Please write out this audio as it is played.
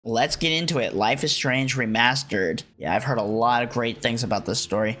Let's get into it. Life is Strange Remastered. Yeah, I've heard a lot of great things about this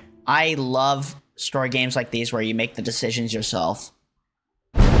story. I love story games like these where you make the decisions yourself.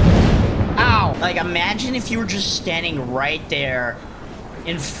 Ow! Like, imagine if you were just standing right there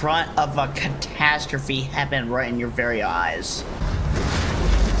in front of a catastrophe happening right in your very eyes.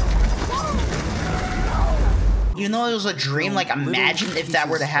 You know it was a dream, like imagine if that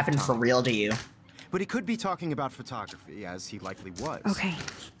were to happen for real to you. But he could be talking about photography, as he likely was. Okay,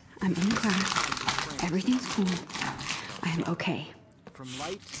 I'm in class. Everything's cool. I am okay. From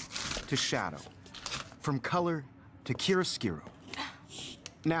light to shadow. From color to chiaroscuro.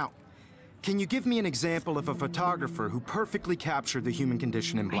 Now, can you give me an example of a photographer who perfectly captured the human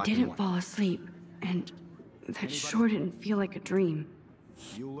condition in black and white? I didn't fall asleep, and that sure didn't feel like a dream.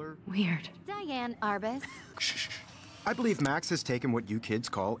 Bueller? Weird. Diane Arbus. Shh. I believe Max has taken what you kids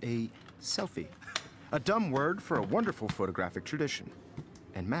call a selfie. A dumb word for a wonderful photographic tradition.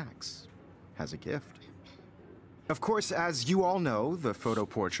 And Max has a gift. Of course, as you all know, the photo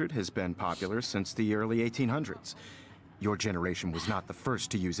portrait has been popular since the early 1800s. Your generation was not the first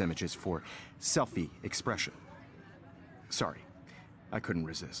to use images for selfie expression. Sorry, I couldn't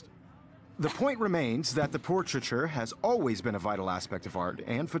resist. The point remains that the portraiture has always been a vital aspect of art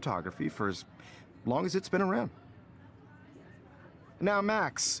and photography for as long as it's been around. Now,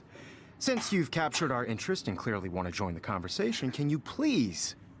 Max, since you've captured our interest and clearly want to join the conversation, can you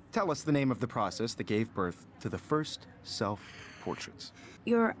please tell us the name of the process that gave birth to the first self-portraits?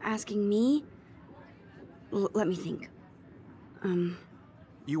 You're asking me? Let me think.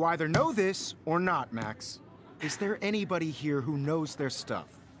 You either know this or not, Max. Is there anybody here who knows their stuff?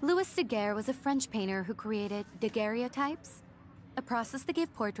 Louis Daguerre was a French painter who created daguerreotypes, a process that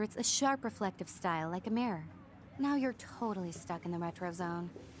gave portraits a sharp reflective style like a mirror. Now you're totally stuck in the retro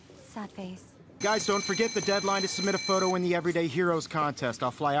zone. Sad face. Guys, don't forget the deadline to submit a photo in the Everyday Heroes contest.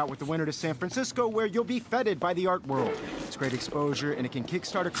 I'll fly out with the winner to San Francisco, where you'll be feted by the art world. It's great exposure, and it can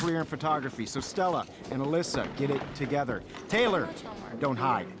kickstart a career in photography. So Stella and Alyssa, get it together. Taylor, don't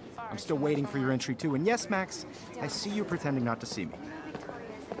hide. I'm still waiting for your entry, too. And yes, Max, I see you pretending not to see me.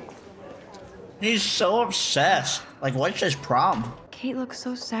 He's so obsessed. Like, what's his problem? Kate looks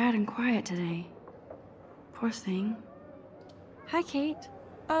so sad and quiet today. Poor thing. Hi, Kate.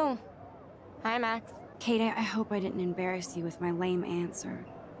 Oh. Hi, Max. Kate, I hope I didn't embarrass you with my lame answer.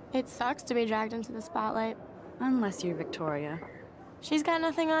 It sucks to be dragged into the spotlight. Unless you're Victoria. She's got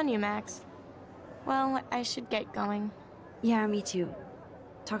nothing on you, Max. Well, I should get going. Yeah, me too.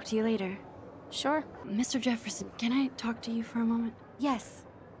 Talk to you later. Sure. Mr. Jefferson, can I talk to you for a moment? Yes.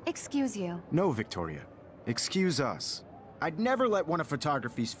 Excuse you. No, Victoria. Excuse us. I'd never let one of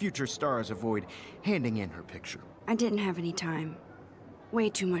photography's future stars avoid handing in her picture. I didn't have any time. Way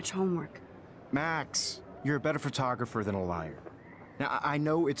too much homework. Max, you're a better photographer than a liar. Now, I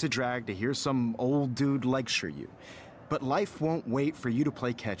know it's a drag to hear some old dude lecture you, but life won't wait for you to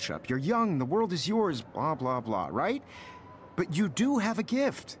play catch-up. You're young, the world is yours, blah, blah, blah, right? But you do have a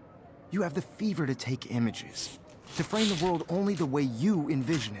gift. You have the fever to take images, to frame the world only the way you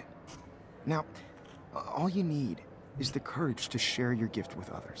envision it. Now, all you need is the courage to share your gift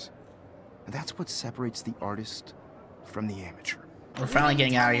with others. And that's what separates the artist from the amateur. We're finally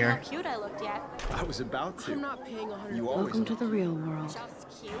getting out of here. How cute I looked yet. I was about to. I'm not paying 100. You always Welcome to the real world.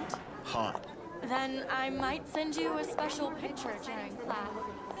 Just cute. hot. Then I might send you a special picture during class.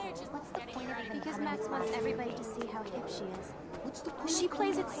 What's the point of even Because Max wants everybody to see how hip she is. She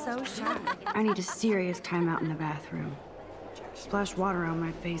plays it so sharp. I need a serious timeout in the bathroom. Splash water on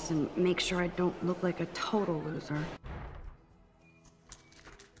my face and make sure I don't look like a total loser.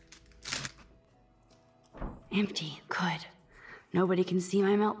 Empty. Good. Nobody can see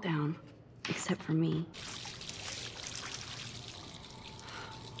my meltdown. Except for me.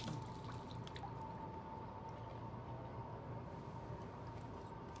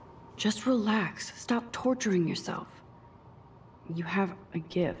 Just relax. Stop torturing yourself. You have a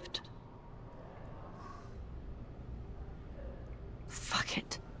gift. Fuck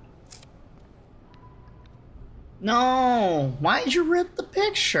it. No! Why'd you rip the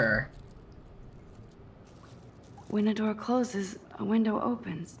picture? When a door closes, a window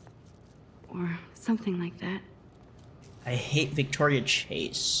opens. Or something like that. I hate Victoria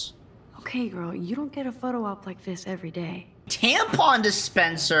Chase. Okay, girl, you don't get a photo op like this every day. Tampon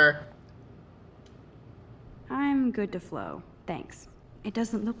dispenser! I'm good to flow, thanks. It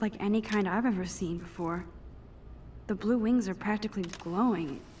doesn't look like any kind I've ever seen before. The blue wings are practically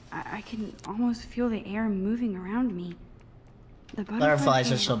glowing. I can almost feel the air moving around me. The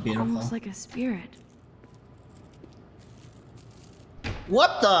Butterflies are so beautiful. Almost like a spirit.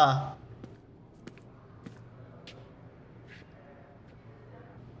 What the?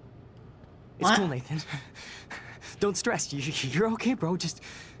 It's What? cool, Nathan. Don't stress. You're okay, bro. Just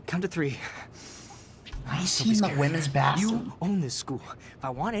count to 3. Why is he in the women's bathroom? You own this school. If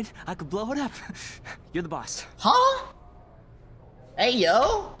I wanted, I could blow it up. You're the boss. Huh? Hey,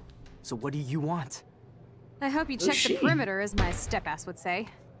 yo. So what do you want? I hope you Who's checked she? the perimeter, as my step-ass would say.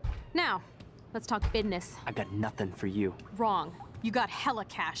 Now, let's talk business. I got nothing for you. Wrong. You got hella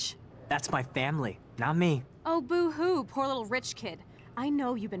cash. That's my family, not me. Oh, boo-hoo, poor little rich kid. I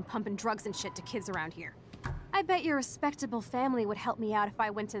know you've been pumping drugs and shit to kids around here. I bet your respectable family would help me out if I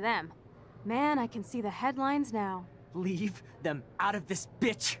went to them. Man, I can see the headlines now. Leave them out of this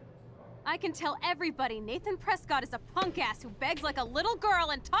bitch. I can tell everybody Nathan Prescott is a punk ass who begs like a little girl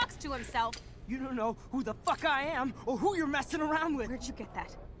and talks to himself. You don't know who the fuck I am or who you're messing around with. Where'd you get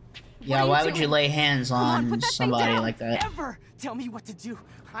that? Yeah, are you why would you doing? lay hands on, on put that thing somebody down. like that? Ever tell me what to do.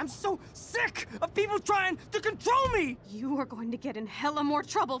 I'm so sick of people trying to control me. You are going to get in hella more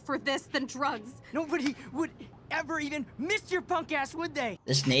trouble for this than drugs. Nobody would ever even miss your punk ass, would they?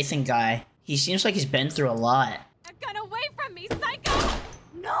 This Nathan guy, he seems like he's been through a lot. Get away from me, psycho!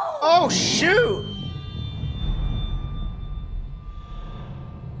 No! Oh, shoot!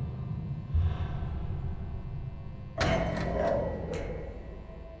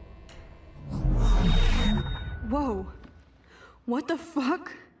 Whoa. What the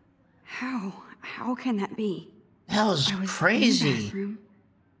fuck? How can that be? That was I was in the crazy. bathroom.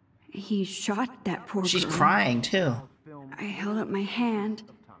 He shot that poor She's girl. crying, too. I held up my hand,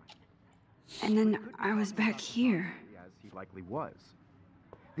 and then I was back here. As he likely was.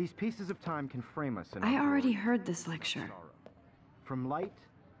 These pieces of time can frame us in I our already glory heard this and lecture. sorrow. From light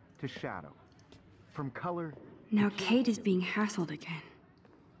to shadow. From color. Now Kate is being hassled again.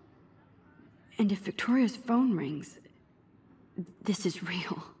 And if Victoria's phone rings, this is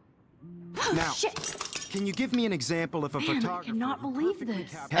real. Now, can you give me an example of a Man, I photographer? cannot who believe perfectly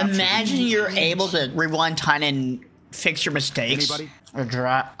this. captured Imagine the you're image? able to rewind time and fix your mistakes. Anybody?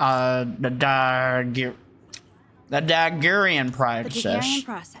 The Daguerrean The process. Daguerrean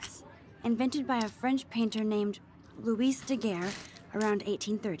process, invented by a French painter named Louis Daguerre around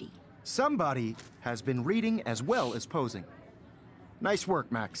 1830. Somebody has been reading as well as posing. Nice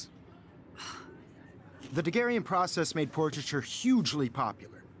work, Max. The Daguerrean process made portraiture hugely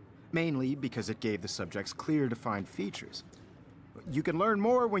popular, mainly because it gave the subjects clear, defined features. You can learn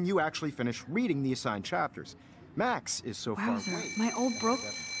more when you actually finish reading the assigned chapters. Max is so far Wowzer, away. my old broke.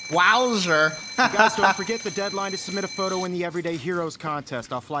 Wowzer. You guys, don't forget the deadline to submit a photo in the Everyday Heroes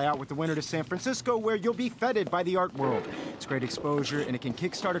contest. I'll fly out with the winner to San Francisco, where you'll be feted by the art world. It's great exposure, and it can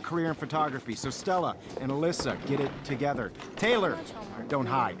kickstart a career in photography. So Stella and Alyssa, get it together. Taylor, don't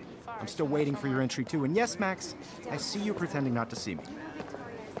hide. I'm still waiting for your entry, too. And yes, Max, I see you pretending not to see me.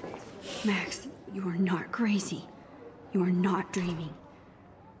 Max, you are not crazy. You are not dreaming.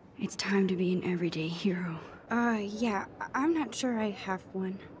 It's time to be an everyday hero. Yeah, I'm not sure I have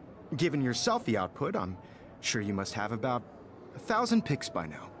one. Given your selfie output, I'm sure you must have about 1,000 pics by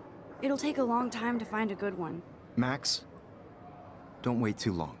now. It'll take a long time to find a good one. Max, don't wait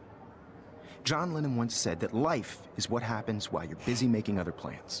too long. John Lennon once said that life is what happens while you're busy making other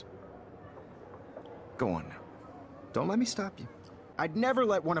plans. Go on now. Don't let me stop you. I'd never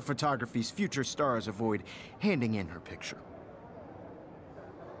let one of photography's future stars avoid handing in her picture.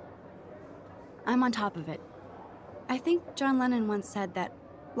 I'm on top of it. I think John Lennon once said that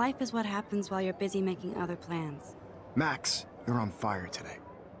life is what happens while you're busy making other plans. Max, you're on fire today.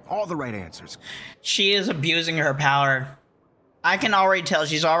 All the right answers. She is abusing her power. I can already tell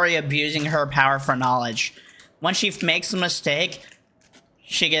she's already abusing her power for knowledge. When she makes a mistake,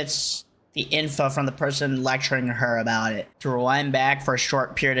 she gets the info from the person lecturing her about it to rewind back for a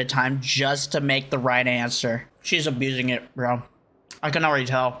short period of time just to make the right answer. She's abusing it, bro. I can already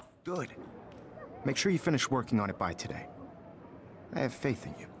tell. Good. Make sure you finish working on it by today. I have faith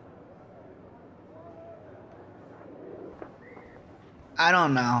in you. I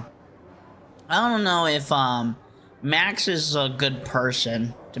don't know. I don't know if Max is a good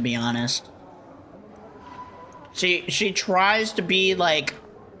person, to be honest. She tries to be like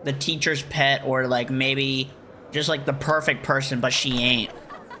the teacher's pet or like maybe just like the perfect person, but she ain't.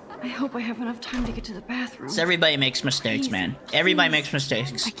 I hope I have enough time to get to the bathroom. 'Cause everybody makes mistakes, Please, man. Everybody please. makes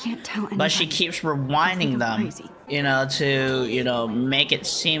mistakes. I can't tell anybody. But she keeps rewinding I'm them, crazy. you know, to, you know, make it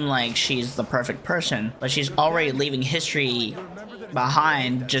seem like she's the perfect person. But she's already leaving history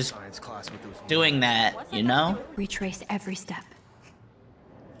behind just doing that, you know? Retrace every step.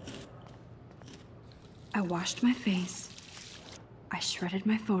 I washed my face. I shredded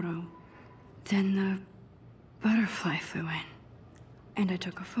my photo. Then the butterfly flew in. And I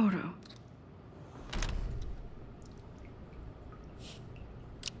took a photo.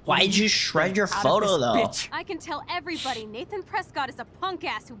 Why'd you shred your photo, though? Bitch. I can tell everybody Nathan Prescott is a punk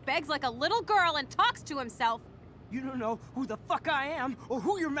ass who begs like a little girl and talks to himself. You don't know who the fuck I am or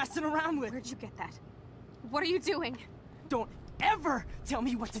who you're messing around with. Where'd you get that? What are you doing? Don't ever tell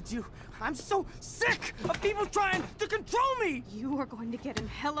me what to do. I'm so sick of people trying to control me. You are going to get in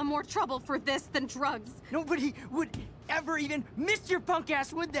hella more trouble for this than drugs. Nobody would ever even miss your punk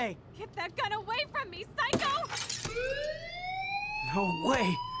ass, would they? Get that gun away from me, psycho! No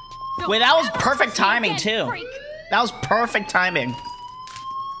way. Wait, that was Don't perfect ever timing, again, too. freak. That was perfect timing.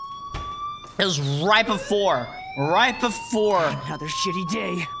 It was right before Another shitty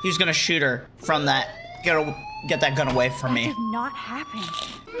day. he was gonna shoot her from that. Get that gun away from me. Did not happen.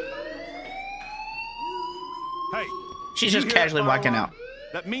 Hey, She's you just hear that casually fire walking alarm? out.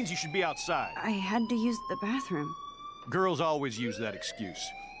 That means you should be outside. I had to use the bathroom. Girls always use that excuse.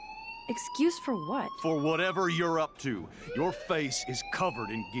 Excuse for what? For whatever you're up to, your face is covered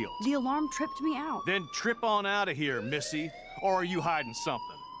in guilt. The alarm tripped me out. Then trip on out of here, Missy. Or are you hiding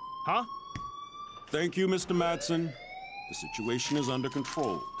something? Huh? Thank you, Mr. Madsen. The situation is under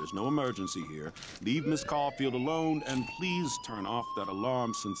control. There's no emergency here. Leave Miss Caulfield alone, and please turn off that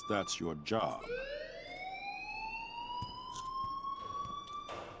alarm since that's your job.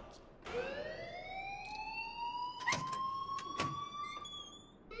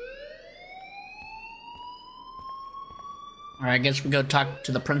 Alright, I guess we go talk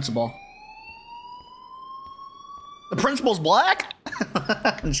to the principal. The principal's black?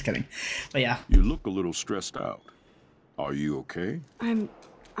 I'm just kidding. But yeah. You look a little stressed out. Are you okay? I'm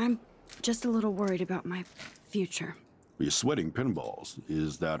just a little worried about my future. You're sweating pinballs.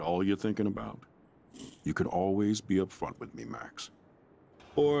 Is that all you're thinking about? You can always be upfront with me, Max.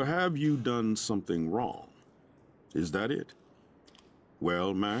 Or have you done something wrong? Is that it?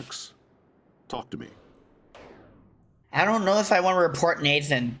 Well, Max, talk to me. I don't know if I want to report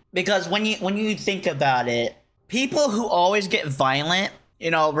Nathan, because when you think about it, people who always get violent,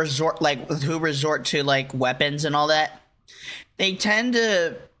 resort to like weapons and all that, they tend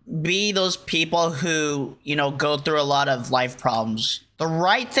to be those people who, go through a lot of life problems. The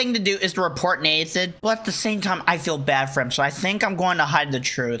right thing to do is to report Nathan, but at the same time, I feel bad for him, so I think I'm going to hide the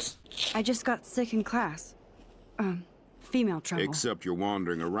truth. I just got sick in class. Female trouble. Except you're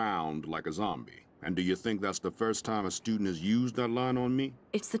wandering around like a zombie. And do you think that's the first time a student has used that line on me?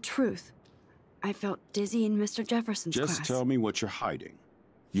 It's the truth. I felt dizzy in Mr. Jefferson's class. Just tell me what you're hiding.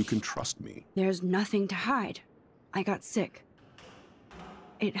 You can trust me. There's nothing to hide. I got sick.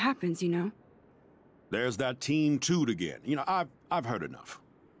 It happens, There's that Team Toot again. I've heard enough.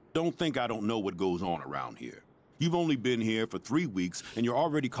 Don't think I don't know what goes on around here. You've only been here for 3 weeks, and you're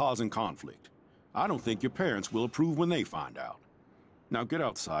already causing conflict. I don't think your parents will approve when they find out. Now get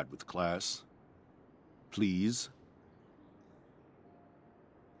outside with class. Please.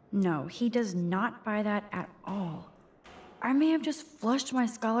 No, he does not buy that at all. I may have just flushed my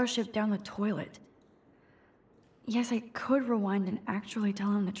scholarship down the toilet. Yes, I could rewind and actually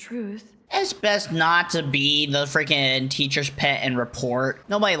tell him the truth. It's best not to be the freaking teacher's pet and report.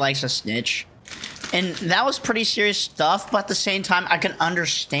 Nobody likes a snitch. And that was pretty serious stuff, but at the same time, I can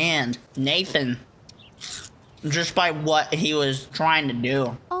understand Nathan just by what he was trying to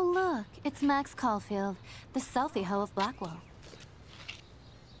do. Oh, look, it's Max Caulfield, the selfie hoe of Blackwell.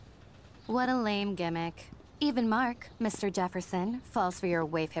 What a lame gimmick. Even Mark, Mr. Jefferson, falls for your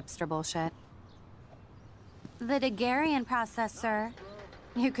waif hipster bullshit. The Daguerrean process, sir.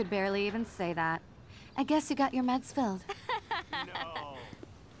 You could barely even say that. I guess you got your meds filled. No.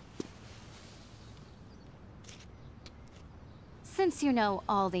 Since you know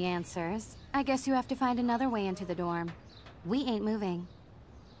all the answers, I guess you have to find another way into the dorm. We ain't moving.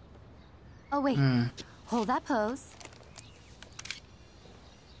 Oh, wait. Hold that pose.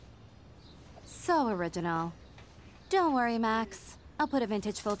 So original. Don't worry, Max. I'll put a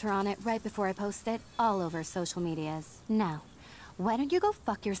vintage filter on it right before I post it all over social medias. Now, why don't you go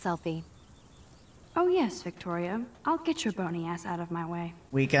fuck your selfie? Oh yes, Victoria. I'll get your bony ass out of my way.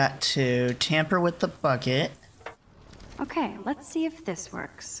 We got to tamper with the bucket. Okay, let's see if this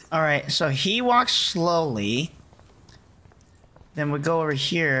works. Alright, so he walks slowly. Then we go over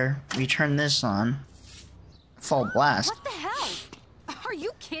here. We turn this on. Full blast. What the hell? Are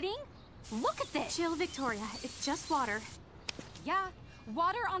you kidding? Look at this. Chill, Victoria. It's just water. Yeah,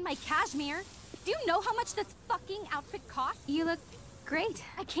 water on my cashmere. Do you know how much this fucking outfit costs? You look great.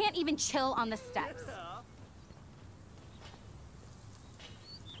 I can't even chill on the steps.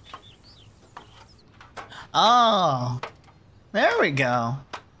 Oh, there we go.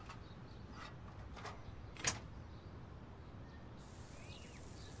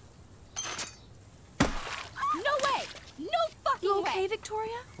 No way! No fucking You okay, way!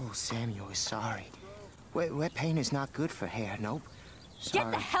 Victoria? Oh, Samuel is sorry. Wet paint is not good for hair, nope. Sorry.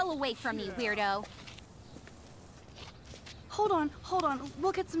 Get the hell away from me, weirdo! Hold on.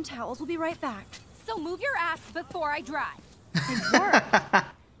 We'll get some towels. We'll be right back. So move your ass before I drive.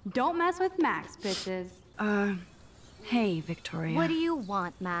 Don't mess with Max, bitches. Hey, Victoria. What do you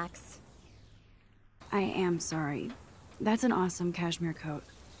want, Max? I am sorry. That's an awesome cashmere coat.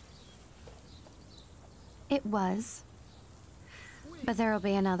 It was. But there'll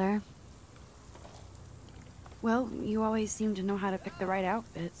be another. Well, you always seem to know how to pick the right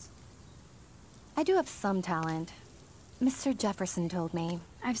outfits. I do have some talent. Mr. Jefferson told me.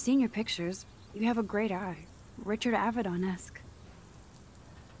 I've seen your pictures. You have a great eye. Richard Avedon-esque.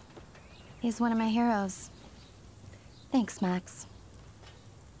 He's one of my heroes. Thanks, Max.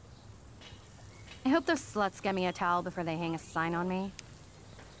 I hope those sluts get me a towel before they hang a sign on me.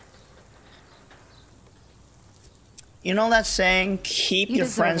 You know that saying, keep your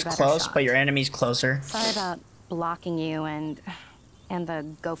friends close, but your enemies closer? Sorry about blocking you and the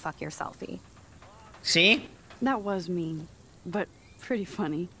go fuck your selfie. See? That was mean, but pretty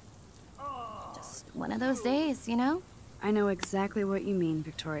funny. Just one of those days, you know? I know exactly what you mean,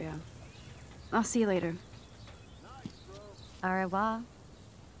 Victoria. I'll see you later. Au revoir.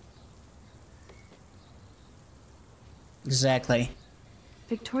 Exactly.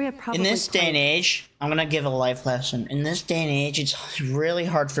 Victoria probably... In this day and age, I'm gonna give a life lesson. In this day and age, it's really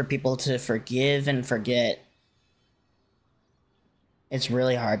hard for people to forgive and forget. It's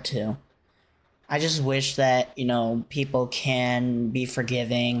really hard to. I just wish that, you know, people can be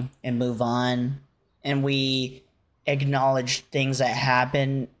forgiving and move on. And we acknowledge things that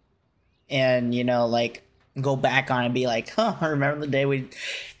happen and, you know, like, go back on and be like, huh, I remember the day we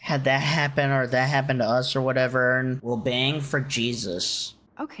had that happen or that happened to us or whatever. And we'll bang for Jesus.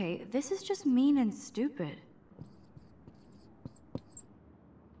 Okay, this is just mean and stupid.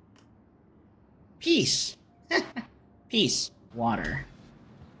 Peace. Peace. Water.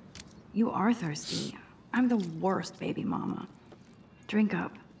 You are thirsty. I'm the worst baby mama. Drink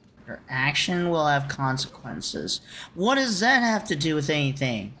up. Your action will have consequences. What does that have to do with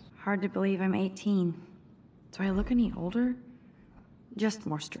anything? Hard to believe I'm 18. Do I look any older? Just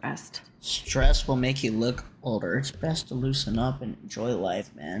more stressed. Stress will make you look older. It's best to loosen up and enjoy life,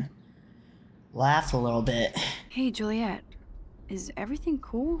 man. Laugh a little bit. Hey, Juliet. Is everything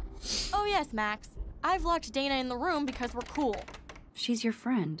cool? Oh yes, Max. I've locked Dana in the room because we're cool. She's your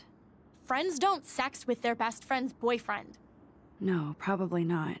friend. Friends don't sex with their best friend's boyfriend. No, probably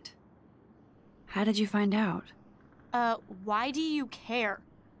not. How did you find out? Why do you care?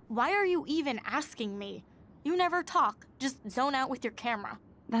 Why are you even asking me? You never talk, just zone out with your camera.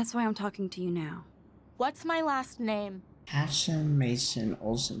 That's why I'm talking to you now. What's my last name? Hassan Mason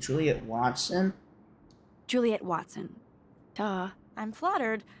Olsen. Juliet Watson? Juliet Watson. Duh. I'm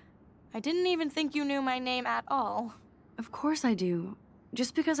flattered. I didn't even think you knew my name at all. Of course I do.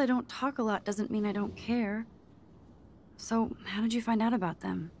 Just because I don't talk a lot doesn't mean I don't care. So, how did you find out about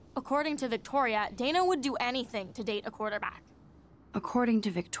them? According to Victoria, Dana would do anything to date a quarterback. According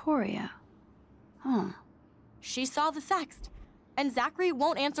to Victoria? Huh. She saw the sext, and Zachary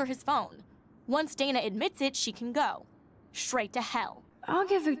won't answer his phone. Once Dana admits it, she can go. Straight to hell. I'll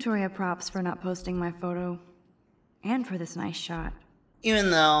give Victoria props for not posting my photo. And for this nice shot.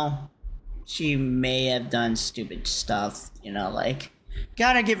 Even though she may have done stupid stuff, you know, like,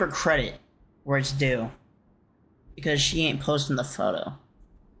 gotta give her credit where it's due. Because she ain't posting the photo.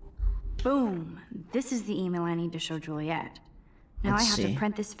 Boom. This is the email I need to show Juliet. Now I have to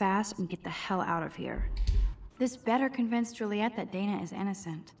print this fast and get the hell out of here. This better convince Juliet that Dana is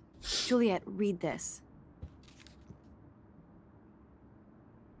innocent. Juliet, read this.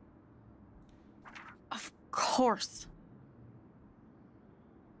 Of course.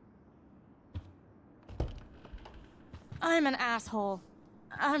 I'm an asshole.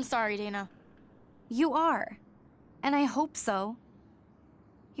 I'm sorry, Dana. You are. And I hope so.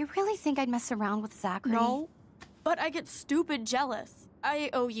 You really think I'd mess around with Zachary? No, but I get stupid jealous. I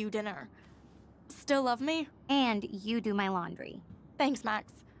owe you dinner. Still love me? And you do my laundry. Thanks,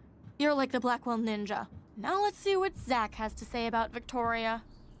 Max. You're like the Blackwell Ninja. Now let's see what Zach has to say about Victoria.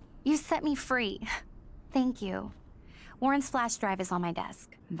 You set me free. Thank you. Warren's flash drive is on my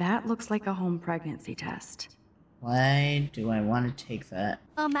desk. That looks like a home pregnancy test. Why do I want to take that?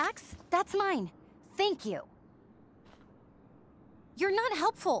 Max, that's mine. Thank you. You're not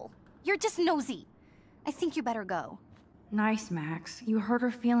helpful. You're just nosy. I think you better go. Nice, Max. You hurt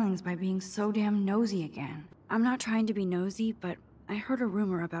her feelings by being so damn nosy again. I'm not trying to be nosy, but I heard a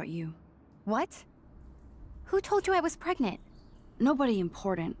rumor about you. What? Who told you I was pregnant? Nobody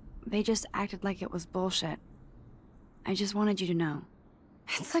important. They just acted like it was bullshit. I just wanted you to know.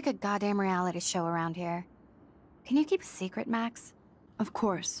 It's like a goddamn reality show around here. Can you keep a secret, Max? Of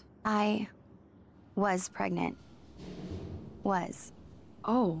course. I was pregnant. Was.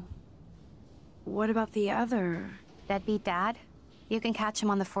 Oh. What about the other? Deadbeat dad? You can catch him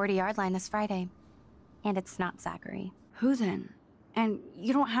on the 40-yard line this Friday. And it's not Zachary. Who then? And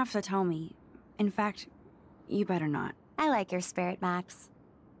you don't have to tell me. In fact, you better not. I like your spirit, Max.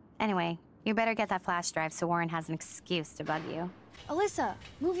 Anyway, you better get that flash drive so Warren has an excuse to bug you. Alyssa,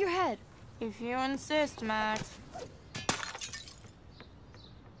 move your head. If you insist, Max.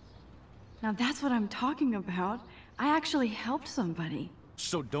 Now that's what I'm talking about. I actually helped somebody.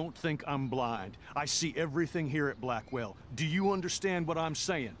 So don't think I'm blind. I see everything here at Blackwell. Do you understand what I'm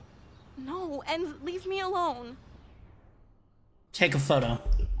saying? No, and leave me alone. Take a photo.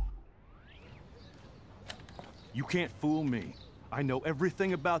 You can't fool me. I know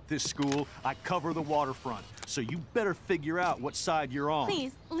everything about this school. I cover the waterfront. So you better figure out what side you're on.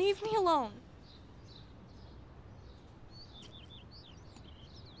 Please, leave me alone.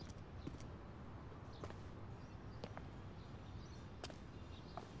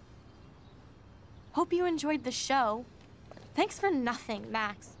 Hope you enjoyed the show. Thanks for nothing,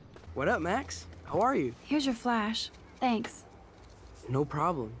 Max. What up, Max? How are you? Here's your flash. Thanks. No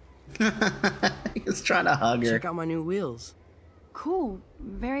problem. He's trying to hug her. Check out my new wheels. Cool.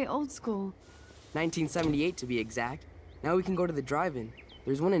 Very old school. 1978 to be exact. Now we can go to the drive-in.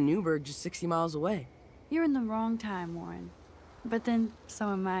 There's one in Newburgh just 60 miles away. You're in the wrong time, Warren. But then, so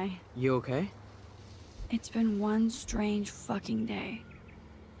am I. You okay? It's been one strange fucking day.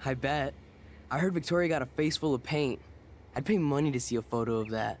 I bet. I heard Victoria got a face full of paint. I'd pay money to see a photo of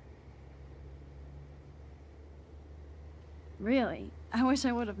that. Really? I wish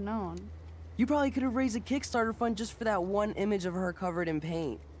I would have known. You probably could have raised a Kickstarter fund just for that one image of her covered in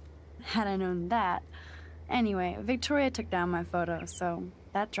paint. Had I known that. Anyway, Victoria took down my photo, so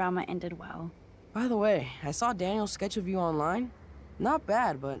that drama ended well. By the way, I saw Daniel's sketch of you online. Not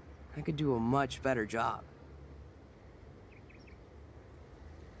bad, but I could do a much better job.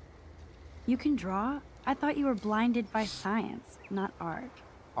 You can draw? I thought you were blinded by science, not art.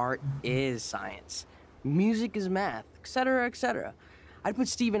 Art is science. Music is math, etc., etc. I'd put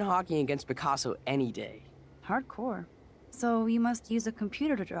Stephen Hawking against Picasso any day. Hardcore. So you must use a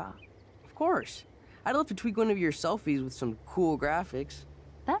computer to draw. Of course. I'd love to tweak one of your selfies with some cool graphics.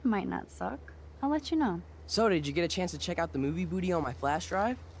 That might not suck. I'll let you know. So, did you get a chance to check out the movie booty on my flash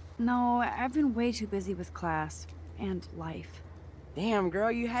drive? No, I've been way too busy with class and life. Damn,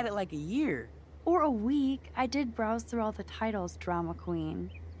 girl, you had it like a year. Or a week. I did browse through all the titles, drama queen.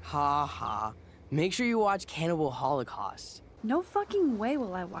 Ha ha. Make sure you watch Cannibal Holocaust. No fucking way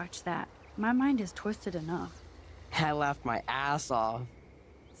will I watch that. My mind is twisted enough. I laughed my ass off.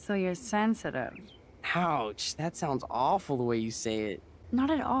 So you're sensitive. Ouch, that sounds awful the way you say it.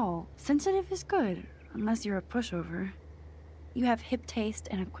 Not at all. Sensitive is good, unless you're a pushover. You have hip taste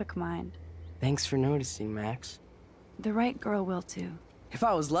and a quick mind. Thanks for noticing, Max. The right girl will too. If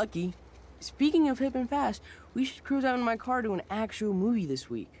I was lucky. Speaking of hip and fast, we should cruise out in my car to an actual movie this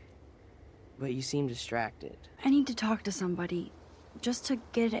week. But you seem distracted. I need to talk to somebody, just to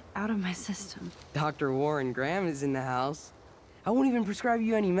get it out of my system. Dr. Warren Graham is in the house. I won't even prescribe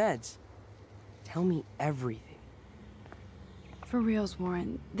you any meds. Tell me everything. For reals,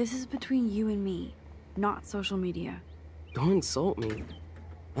 Warren, this is between you and me, not social media. Don't insult me.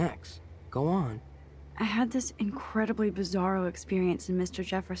 Max, go on. I had this incredibly bizarro experience in Mr.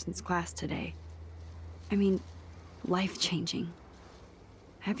 Jefferson's class today. I mean, life-changing.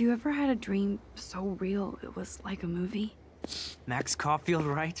 Have you ever had a dream so real it was like a movie? Max Caulfield,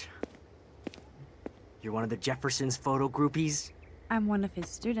 right? You're one of the Jefferson's photo groupies? I'm one of his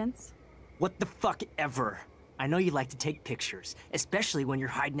students. What the fuck ever? I know you like to take pictures, especially when you're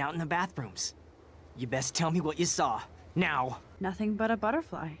hiding out in the bathrooms. You best tell me what you saw, now. Nothing but a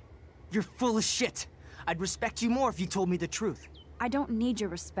butterfly. You're full of shit. I'd respect you more if you told me the truth. I don't need your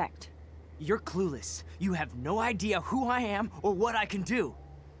respect. You're clueless. You have no idea who I am or what I can do.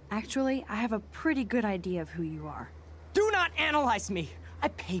 Actually, I have a pretty good idea of who you are. Do not analyze me! I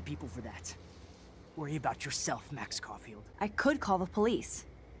pay people for that. Worry about yourself, Max Caulfield. I could call the police.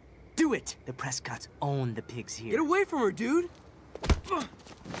 Do it! The Prescotts own the pigs here. Get away from her, dude!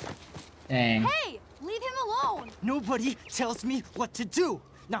 Dang. Hey! Leave him alone! Nobody tells me what to do!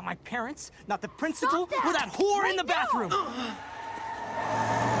 Not my parents, not the principal, Stop that! or that whore Right in the now! bathroom!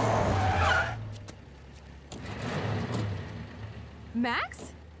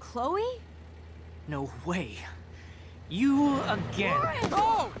 Max? Chloe? No way. You again. Warren!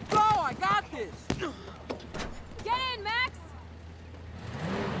 Go! Go! I got this! Get in, Max!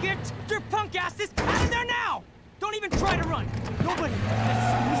 Get your punk asses out of there now! Don't even try to run! Nobody!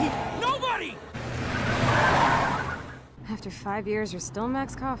 Nobody! After 5 years, you're still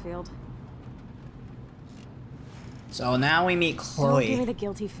Max Caulfield. So now we meet Chloe. Don't give me the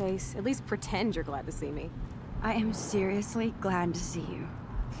guilty face. At least pretend you're glad to see me. I am seriously glad to see you.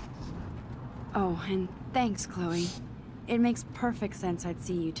 Oh, and thanks, Chloe. It makes perfect sense I'd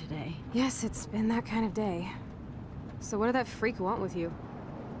see you today. Yes, it's been that kind of day. So what did that freak want with you?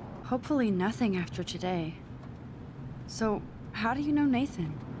 Hopefully nothing after today. So, how do you know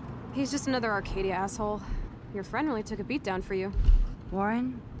Nathan? He's just another Arcadia asshole. Your friend really took a beat down for you.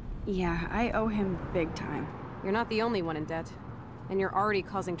 Warren? Yeah, I owe him big time. You're not the only one in debt. And you're already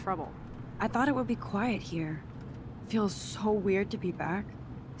causing trouble. I thought it would be quiet here. Feels so weird to be back.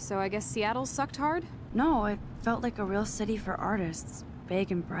 So I guess Seattle sucked hard? No, it felt like a real city for artists.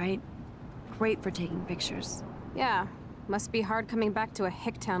 Big and bright. Great for taking pictures. Yeah, must be hard coming back to a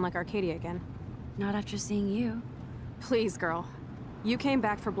hick town like Arcadia again. Not after seeing you. Please, girl. You came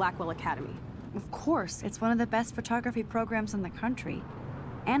back for Blackwell Academy. Of course, it's one of the best photography programs in the country.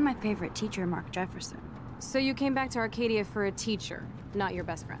 And my favorite teacher, Mark Jefferson. So you came back to Arcadia for a teacher, not your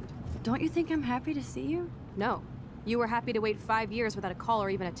best friend. Don't you think I'm happy to see you? No. You were happy to wait 5 years without a call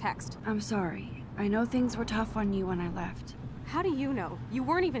or even a text. I'm sorry. I know things were tough on you when I left. How do you know? You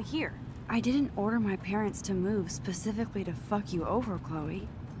weren't even here. I didn't order my parents to move specifically to fuck you over, Chloe.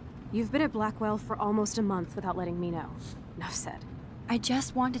 You've been at Blackwell for almost a month without letting me know. Enough said. I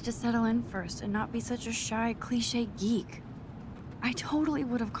just wanted to settle in first and not be such a shy, cliché geek. I totally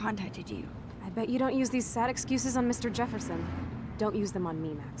would have contacted you. I bet you don't use these sad excuses on Mr. Jefferson. Don't use them on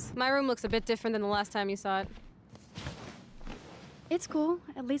me, Max. My room looks a bit different than the last time you saw it. It's cool.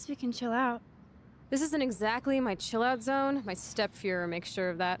 At least we can chill out. This isn't exactly my chill-out zone. My stepfuhrer makes sure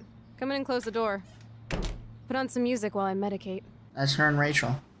of that. Come in and close the door. Put on some music while I medicate. That's her and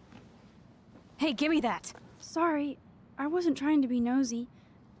Rachel. Hey, give me that! Sorry, I wasn't trying to be nosy.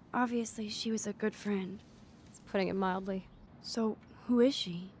 Obviously, she was a good friend. It's putting it mildly. So, who is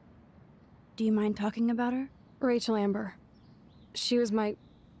she? Do you mind talking about her? Rachel Amber. She was my...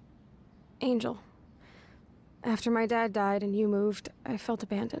 angel. After my dad died and you moved, I felt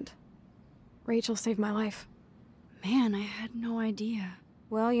abandoned. Rachel saved my life. Man, I had no idea.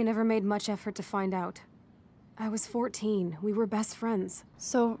 Well, you never made much effort to find out. I was 14. We were best friends.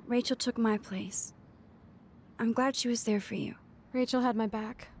 So, Rachel took my place. I'm glad she was there for you. Rachel had my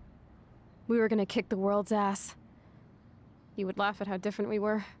back. We were gonna kick the world's ass. You would laugh at how different we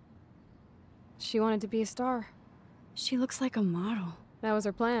were. She wanted to be a star. She looks like a model. That was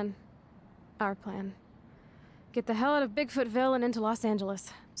her plan. Our plan. Get the hell out of Bigfootville and into Los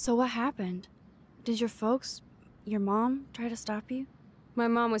Angeles. So what happened? Did your folks, your mom, try to stop you? My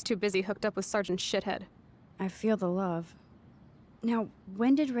mom was too busy hooked up with Sergeant Shithead. I feel the love. Now,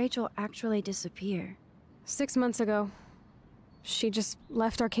 when did Rachel actually disappear? 6 months ago. She just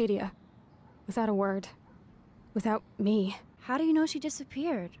left Arcadia. Without a word. Without me. How do you know she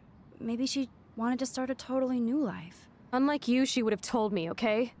disappeared? Maybe she wanted to start a totally new life. Unlike you, she would have told me,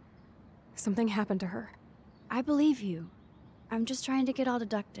 okay? Something happened to her. I believe you. I'm just trying to get all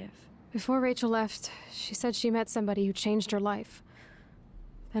deductive. Before Rachel left, she said she met somebody who changed her life.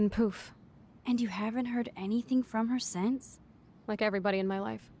 Then poof. And you haven't heard anything from her since? Like everybody in my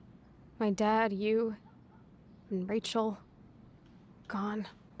life. My dad, you, and Rachel. Gone.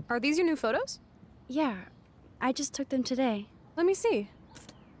 Are these your new photos? Yeah. I just took them today. Let me see.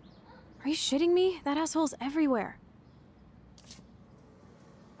 Are you shitting me? That asshole's everywhere.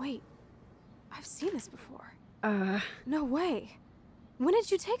 Wait. I've seen this before. No way. When did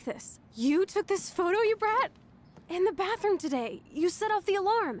you take this? You took this photo, you brat? In the bathroom today. You set off the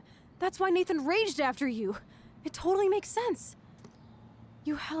alarm. That's why Nathan raged after you. It totally makes sense.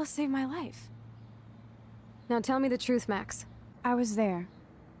 You hella saved my life. Now tell me the truth, Max. I was there,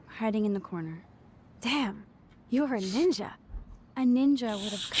 hiding in the corner. Damn, you're a ninja. A ninja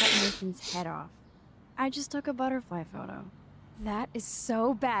would have cut Nathan's head off. I just took a butterfly photo. That is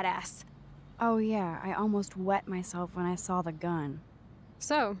so badass. Oh yeah, I almost wet myself when I saw the gun.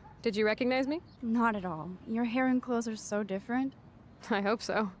 So, did you recognize me? Not at all. Your hair and clothes are so different. I hope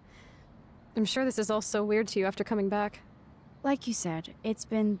so. I'm sure this is all so weird to you after coming back. Like you said, it's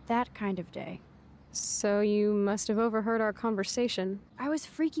been that kind of day. So you must have overheard our conversation. I was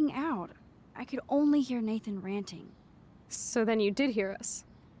freaking out. I could only hear Nathan ranting. So then you did hear us.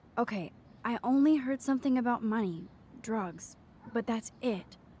 Okay, I only heard something about money, drugs, but that's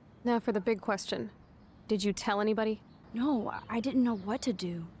it. Now for the big question. Did you tell anybody? No, I didn't know what to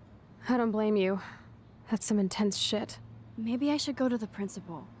do. I don't blame you. That's some intense shit. Maybe I should go to the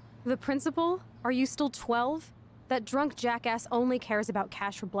principal. The principal? Are you still 12? That drunk jackass only cares about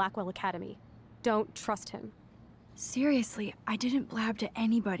cash for Blackwell Academy. Don't trust him. Seriously, I didn't blab to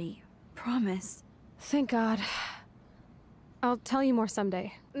anybody. Promise. Thank God. I'll tell you more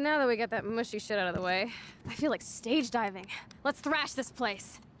someday. Now that we got that mushy shit out of the way, I feel like stage diving. Let's thrash this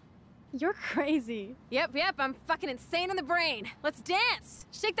place. You're crazy. Yep, I'm fucking insane in the brain. Let's dance!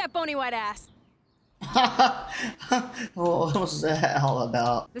 Shake that bony white ass. What was that all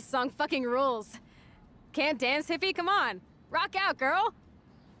about? This song fucking rules. Can't dance, hippie? Come on. Rock out, girl.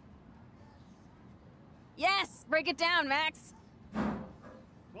 Yes! Break it down, Max.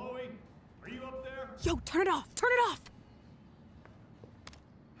 Chloe, are you up there? Yo, turn it off! Turn it off!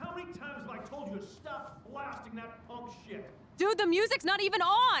 How many times have I told you to stop blasting that punk shit? Dude, the music's not even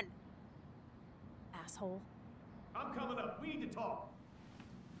on! Asshole. I'm coming up. We need to talk.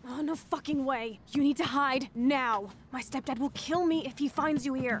 Oh, no fucking way. You need to hide now. My stepdad will kill me if he finds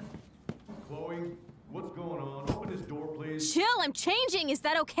you here. Chloe, what's going on? Open this door, please. Chill, I'm changing. Is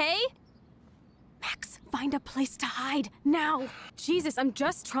that okay? Max, find a place to hide now. Jesus, I'm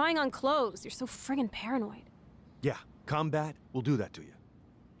just trying on clothes. You're so friggin' paranoid. Yeah, combat will do that to you.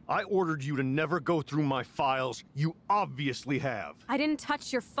 I ordered you to never go through my files. You obviously have. I didn't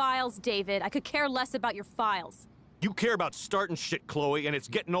touch your files, David. I could care less about your files. You care about starting shit, Chloe, and it's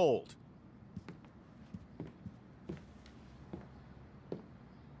getting old.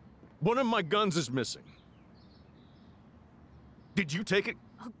 One of my guns is missing. Did you take it?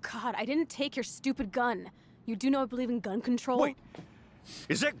 Oh God, I didn't take your stupid gun. You do know I believe in gun control? Wait,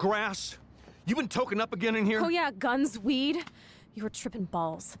 is that grass? You been toking up again in here? Oh yeah, guns, weed. You were tripping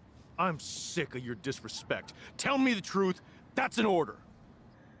balls. I'm sick of your disrespect. Tell me the truth. That's an order.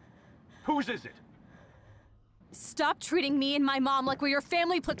 Whose is it? Stop treating me and my mom like we're your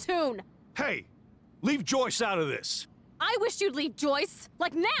family platoon! Hey, leave Joyce out of this. I wish you'd leave Joyce,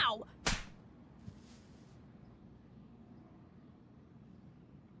 like now!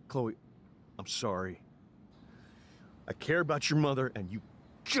 Chloe, I'm sorry. I care about your mother, and you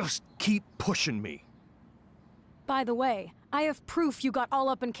just keep pushing me. By the way, I have proof you got all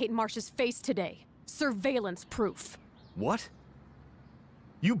up in Kate Marsh's face today. Surveillance proof. What?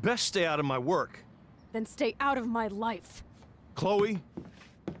 You best stay out of my work. Then stay out of my life. Chloe,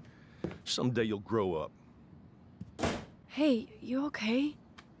 someday you'll grow up. Hey, you okay?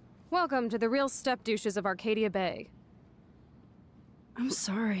 Welcome to the real step douches of Arcadia Bay. I'm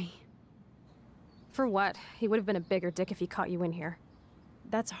sorry. For what? He would have been a bigger dick if he caught you in here.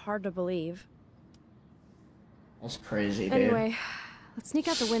 That's hard to believe. That's crazy, dude. Anyway, let's sneak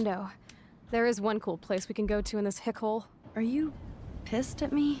out the window. There is one cool place we can go to in this hick hole. Are you pissed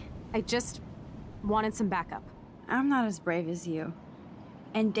at me? I just wanted some backup. I'm not as brave as you.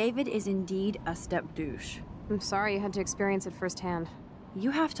 And David is indeed a step douche. I'm sorry you had to experience it firsthand.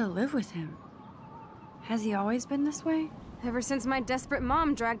 You have to live with him. Has he always been this way? Ever since my desperate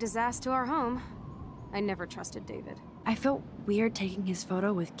mom dragged his ass to our home. I never trusted David. I felt weird taking his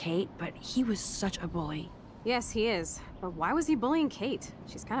photo with Kate, but he was such a bully. Yes, he is. But why was he bullying Kate?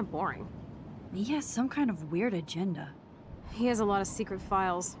 She's kind of boring. He has some kind of weird agenda. He has a lot of secret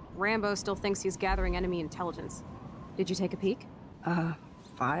files. Rambo still thinks he's gathering enemy intelligence. Did you take a peek?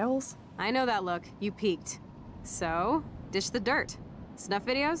 Files? I know that look. You peeked. So, dish the dirt. Snuff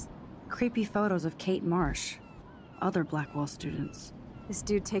videos? Creepy photos of Kate Marsh. Other Blackwell students. This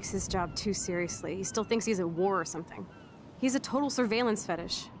dude takes his job too seriously. He still thinks he's at war or something. He's a total surveillance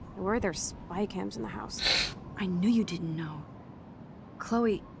fetish. Where are there spy cams in the house? I knew you didn't know.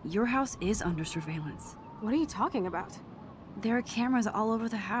 Chloe, your house is under surveillance. What are you talking about? There are cameras all over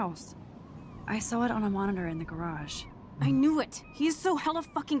the house. I saw it on a monitor in the garage. I knew it! He's so hella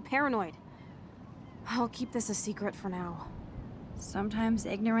fucking paranoid. I'll keep this a secret for now. Sometimes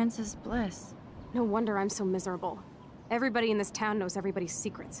ignorance is bliss. No wonder I'm so miserable. Everybody in this town knows everybody's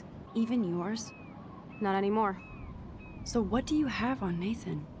secrets. Even yours? Not anymore. So what do you have on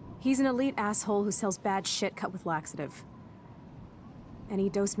Nathan? He's an elite asshole who sells bad shit cut with laxative. And he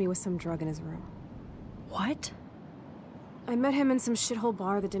dosed me with some drug in his room. What? I met him in some shithole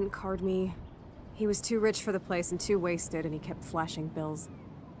bar that didn't card me. He was too rich for the place and too wasted, and he kept flashing bills.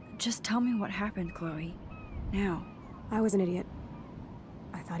 Just tell me what happened, Chloe. Now. I was an idiot.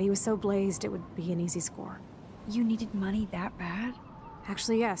 I thought he was so blazed it would be an easy score. You needed money that bad?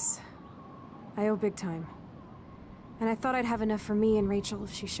 Actually, yes. I owe big time. And I thought I'd have enough for me and Rachel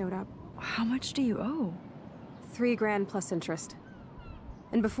if she showed up. How much do you owe? $3 grand plus interest.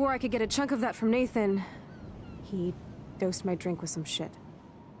 And before I could get a chunk of that from Nathan, he dosed my drink with some shit.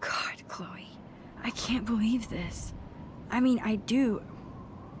 God, Chloe. I can't believe this. I mean, I do.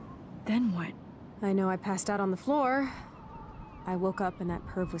 Then what? I know I passed out on the floor. I woke up and that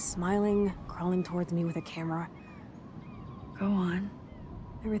perv was smiling, crawling towards me with a camera. Go on.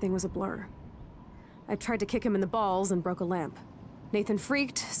 Everything was a blur. I tried to kick him in the balls and broke a lamp. Nathan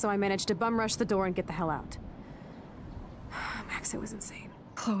freaked, so I managed to bum rush the door and get the hell out. Max, it was insane.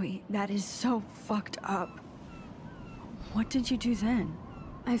 Chloe, that is so fucked up. What did you do then?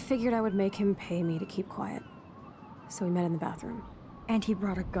 I figured I would make him pay me to keep quiet. So we met in the bathroom. And he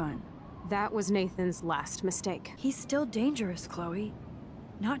brought a gun. That was Nathan's last mistake. He's still dangerous, Chloe.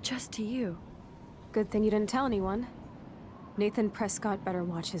 Not just to you. Good thing you didn't tell anyone. Nathan Prescott better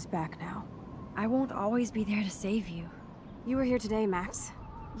watch his back now. I won't always be there to save you. You were here today, Max.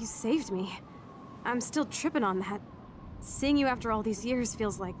 You saved me. I'm still tripping on that. Seeing you after all these years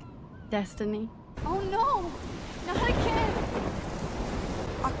feels like... destiny. Oh no! Not again!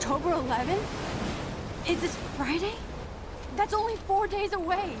 October 11th? Is this Friday? That's only 4 days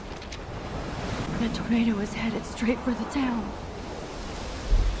away! The tornado is headed straight for the town.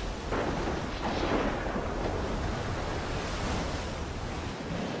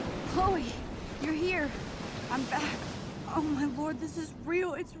 Chloe, you're here. I'm back. Oh my lord, this is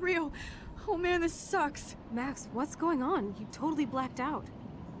real. It's real. Oh man, this sucks. Max, what's going on? You totally blacked out.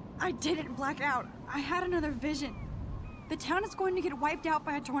 I didn't black out. I had another vision. The town is going to get wiped out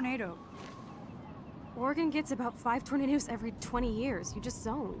by a tornado. Oregon gets about 5 tornadoes every 20 years. You just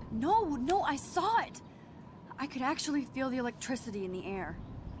zoned. No, I saw it. I could actually feel the electricity in the air.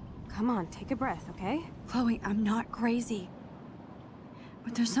 Come on, take a breath, okay? Chloe, I'm not crazy.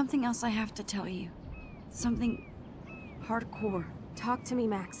 But there's something else I have to tell you. Something hardcore. Talk to me,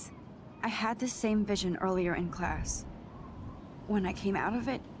 Max. I had this same vision earlier in class. When I came out of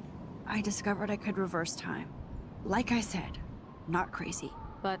it, I discovered I could reverse time. Like I said, not crazy.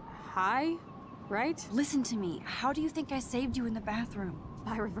 But high, right? Listen to me. How do you think I saved you in the bathroom?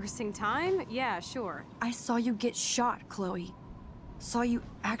 By reversing time? Yeah, sure. I saw you get shot, Chloe. Saw you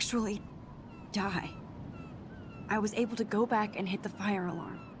actually die. I was able to go back and hit the fire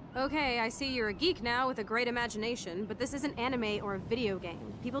alarm. Okay, I see you're a geek now with a great imagination, but this isn't anime or a video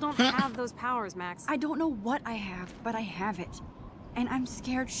game. People don't have those powers, Max. I don't know what I have, but I have it. And I'm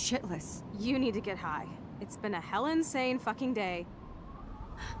scared shitless. You need to get high. It's been a hell insane fucking day.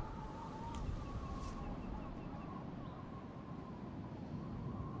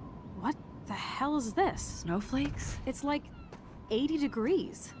 What the hell is this? Snowflakes? It's like 80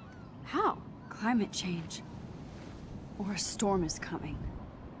 degrees. How? Climate change. Or a storm is coming.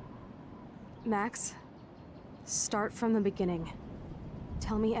 Max, start from the beginning.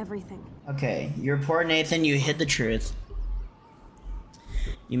 Tell me everything. Okay, you report Nathan, you hid the truth.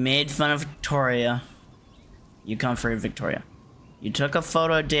 You made fun of Victoria. You comforted Victoria. You took a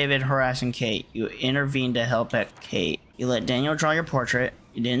photo of David harassing Kate. You intervened to help at Kate. You let Daniel draw your portrait.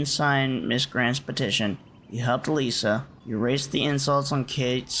 You didn't sign Miss Grant's petition. You helped Lisa. You erased the insults on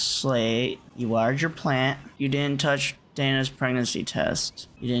Kate's slate. You watered your plant. You didn't touch Dana's pregnancy test.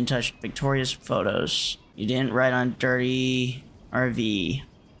 You didn't touch Victoria's photos. You didn't write on dirty RV.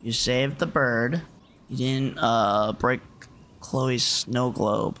 You saved the bird. You didn't break Chloe's snow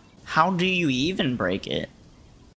globe. How do you even break it?